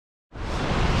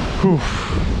Whew.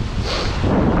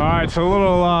 All right, so a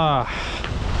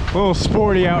little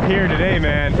sporty out here today,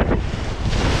 man.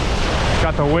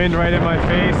 Got the wind right in my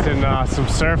face and some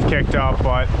surf kicked up,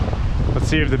 but let's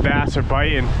see if the bass are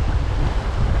biting.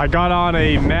 I got on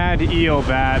a mad eel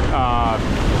that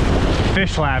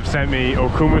Fish Lab sent me,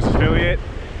 Okuma's affiliate.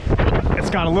 It's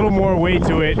got a little more weight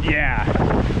to it, yeah.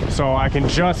 So I can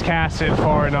just cast it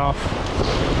far enough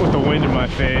with the wind in my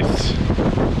face.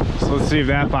 So let's see if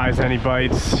that buys any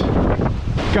bites.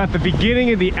 Got the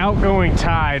beginning of the outgoing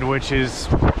tide, which is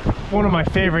one of my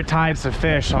favorite tides to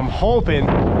fish. I'm hoping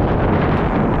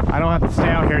I don't have to stay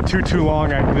out here too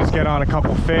long. I can just get on a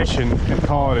couple fish and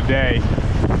call it a day.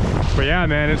 But yeah,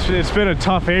 man, it's been a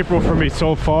tough April for me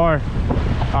so far.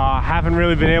 Haven't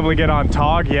really been able to get on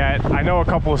tog yet. I know a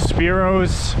couple of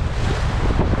Spiros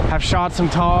have shot some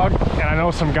tog, and I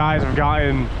know some guys have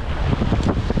gotten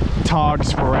tog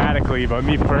sporadically, but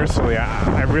me personally,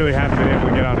 I really haven't been able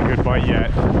to get on a good bite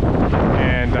yet.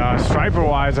 And striper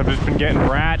wise, I've just been getting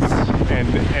rats, and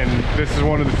this is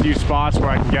one of the few spots where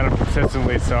I can get them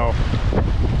consistently, so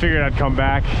figured I'd come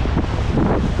back.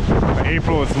 But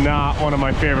April is not one of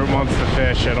my favorite months to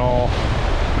fish at all.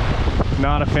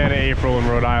 Not a fan of April in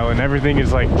Rhode Island. Everything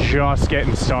is like just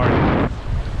getting started.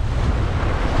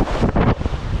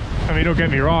 I mean, don't get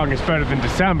me wrong, it's better than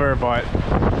December, but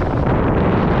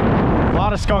a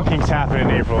lot of skunkings happen in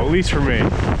April, at least for me.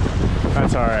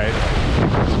 That's all right.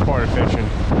 It's part of fishing.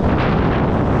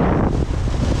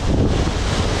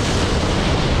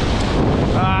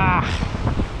 I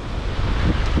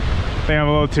think I'm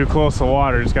a little too close to the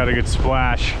water. Just got a good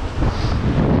splash.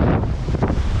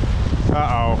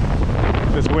 Uh-oh.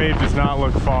 This wave does not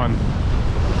look fun.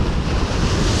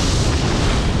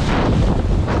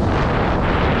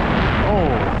 Oh.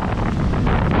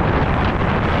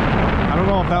 I don't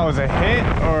know if that was a hit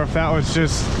or if that was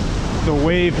just the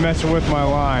wave messing with my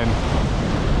line.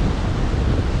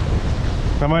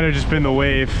 That might have just been the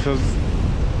wave.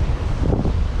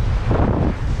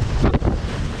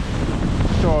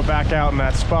 Throw it back out in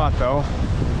that spot though.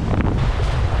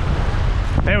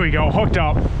 There we go, hooked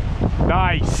up.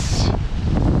 Nice.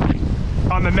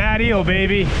 On the mad eel,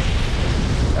 baby.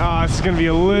 This is gonna be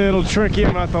a little tricky.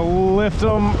 I'm gonna have to lift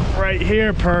them right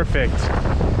here. Perfect.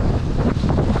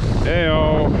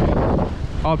 Hey-oh.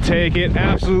 I'll take it.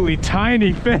 Absolutely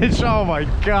tiny fish. Oh my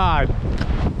God.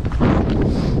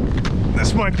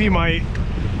 This might be my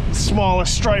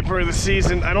smallest striper of the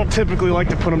season. I don't typically like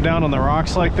to put them down on the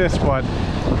rocks like this, but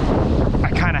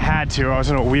I kind of had to. I was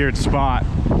in a weird spot.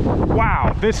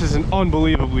 Wow, this is an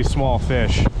unbelievably small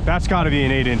fish. That's got to be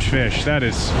an 8-inch fish. That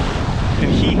is.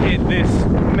 And he hit this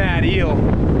mad eel,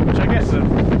 which I guess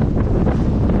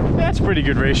that's a pretty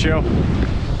good ratio.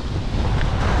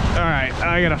 All right,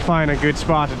 I gotta find a good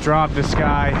spot to drop this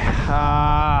guy.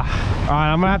 All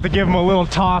right, I'm gonna have to give him a little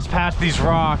toss past these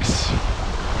rocks.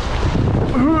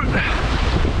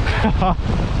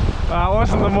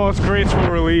 Wasn't the most graceful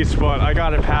release, but I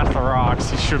got it past the rocks.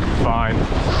 He should be fine.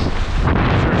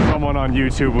 I'm sure someone on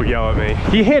YouTube will yell at me.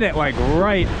 He hit it like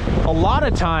right. A lot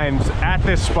of times at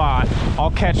this spot,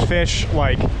 I'll catch fish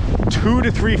like 2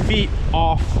 to 3 feet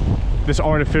off this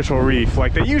artificial reef.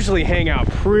 Like they usually hang out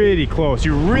pretty close.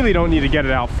 You really don't need to get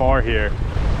it out far here.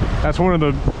 That's one of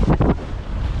the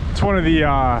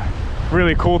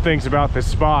really cool things about this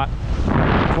spot.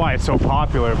 That's why it's so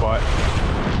popular, but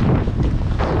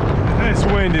this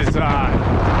wind is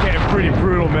getting pretty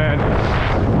brutal, man.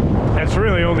 It's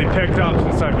really only picked up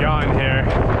since I've gotten here,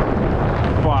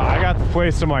 but I got the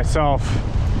place to myself.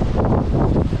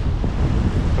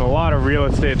 There's a lot of real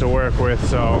estate to work with,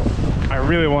 so I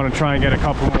really want to try and get a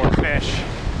couple more fish.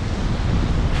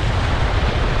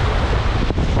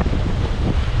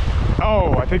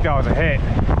 Oh, I think that was a hit.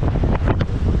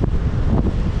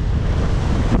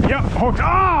 Yep, hooked. Oh,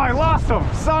 I lost him,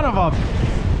 son of a.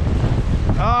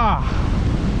 Ah.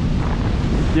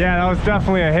 Yeah, that was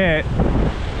definitely a hit.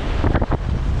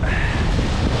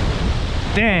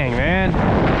 Dang, man.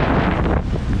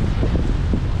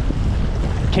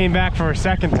 Came back for a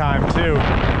second time too.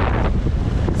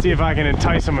 See if I can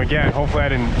entice him again. Hopefully I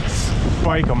didn't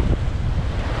spike him.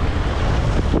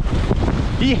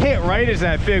 He hit right as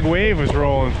that big wave was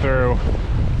rolling through.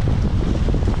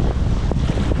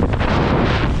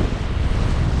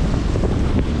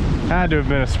 Had to have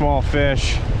been a small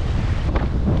fish.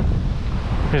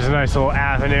 Here's a nice little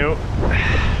avenue.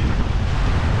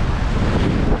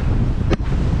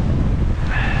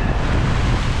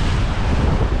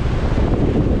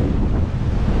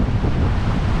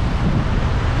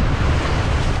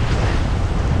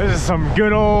 This is some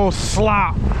good old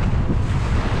slop.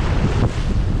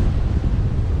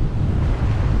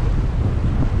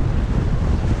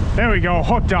 There we go,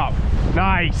 hooked up.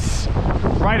 Nice.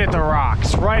 Right at the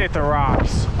rocks, right at the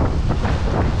rocks.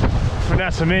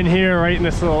 Finesse them in here, right in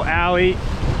this little alley.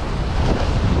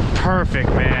 Perfect,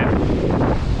 man.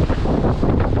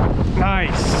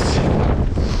 Nice.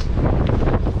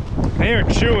 They are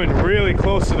chewing really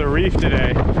close to the reef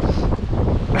today.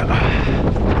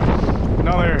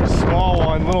 Another small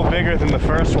one, a little bigger than the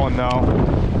first one though.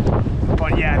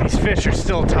 But yeah, these fish are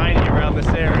still tiny around this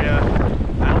area.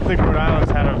 I don't think Rhode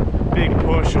Island's had a big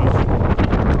push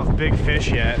of big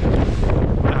fish yet.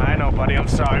 I know, buddy, I'm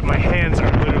sorry. My hands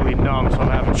are literally numb, so I'm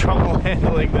having trouble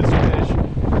handling this fish.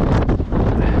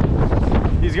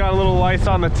 He's got a little lice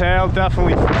on the tail,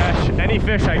 definitely fresh. Any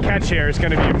fish I catch here is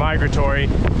going to be migratory,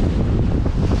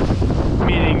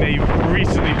 meaning they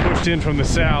recently pushed in from the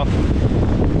south.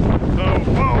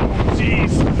 Oh,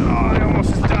 jeez. Oh, I almost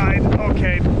just died.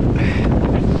 Okay.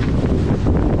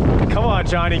 Come on,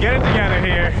 Johnny, get it together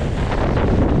here.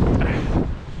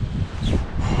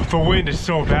 The wind is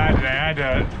so bad today. I had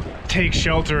to take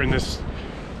shelter in this.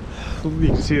 You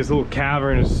can see this little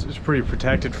cavern is pretty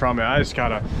protected from it. I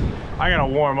gotta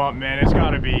warm up, man. It's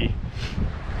gotta be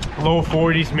low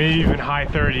 40s, maybe even high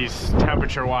 30s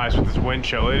temperature wise with this wind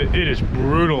chill. It is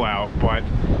brutal out, but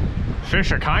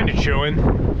fish are kind of chewing.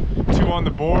 2 on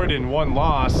the board and 1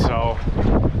 lost, so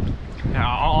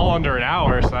all under an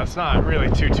hour, so that's not really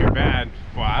too bad.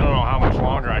 Well, I don't know how much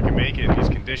longer I can make it in these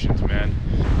conditions, man.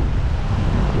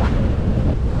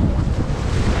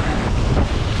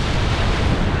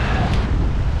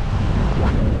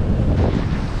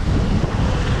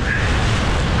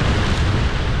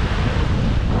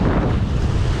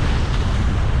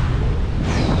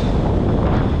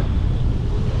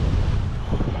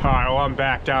 I'm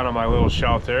back down on my little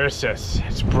shelter.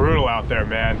 It's brutal out there,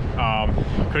 man.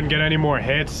 Couldn't get any more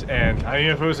hits, and I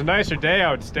mean, if it was a nicer day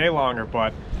I would stay longer,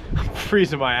 but I'm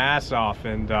freezing my ass off,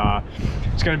 and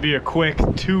it's gonna be a quick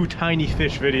 2 tiny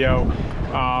fish video.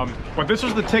 But this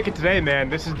was the ticket today, man.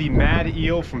 This is the Mad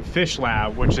Eel from Fish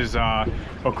Lab, which is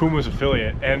Okuma's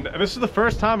affiliate, and this is the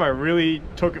first time I really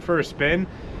took it for a spin,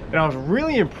 and I was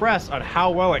really impressed on how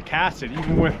well it casted,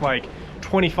 even with like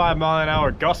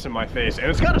 25-mile-an-hour gusts in my face. And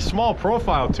it's got a small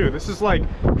profile too. This is like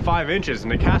 5 inches,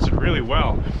 and it casted really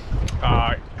well.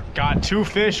 Got 2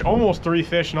 fish, almost 3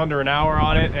 fish in under an hour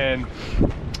on it, and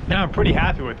yeah, I'm pretty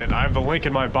happy with it. I have the link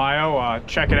in my bio.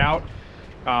 Check it out.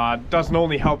 Doesn't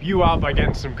only help you out by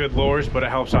getting some good lures, but it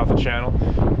helps out the channel.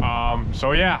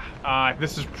 So yeah,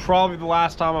 this is probably the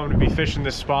last time I'm going to be fishing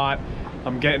this spot.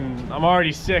 I'm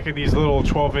already sick of these little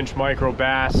 12-inch micro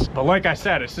bass. But like I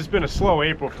said, it's just been a slow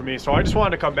April for me, so I just wanted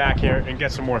to come back here and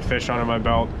get some more fish under my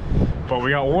belt. But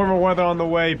we got warmer weather on the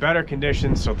way, better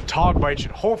conditions, so the tog bite should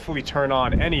hopefully turn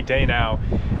on any day now,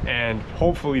 and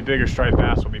hopefully bigger striped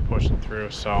bass will be pushing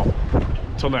through. So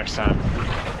until next time.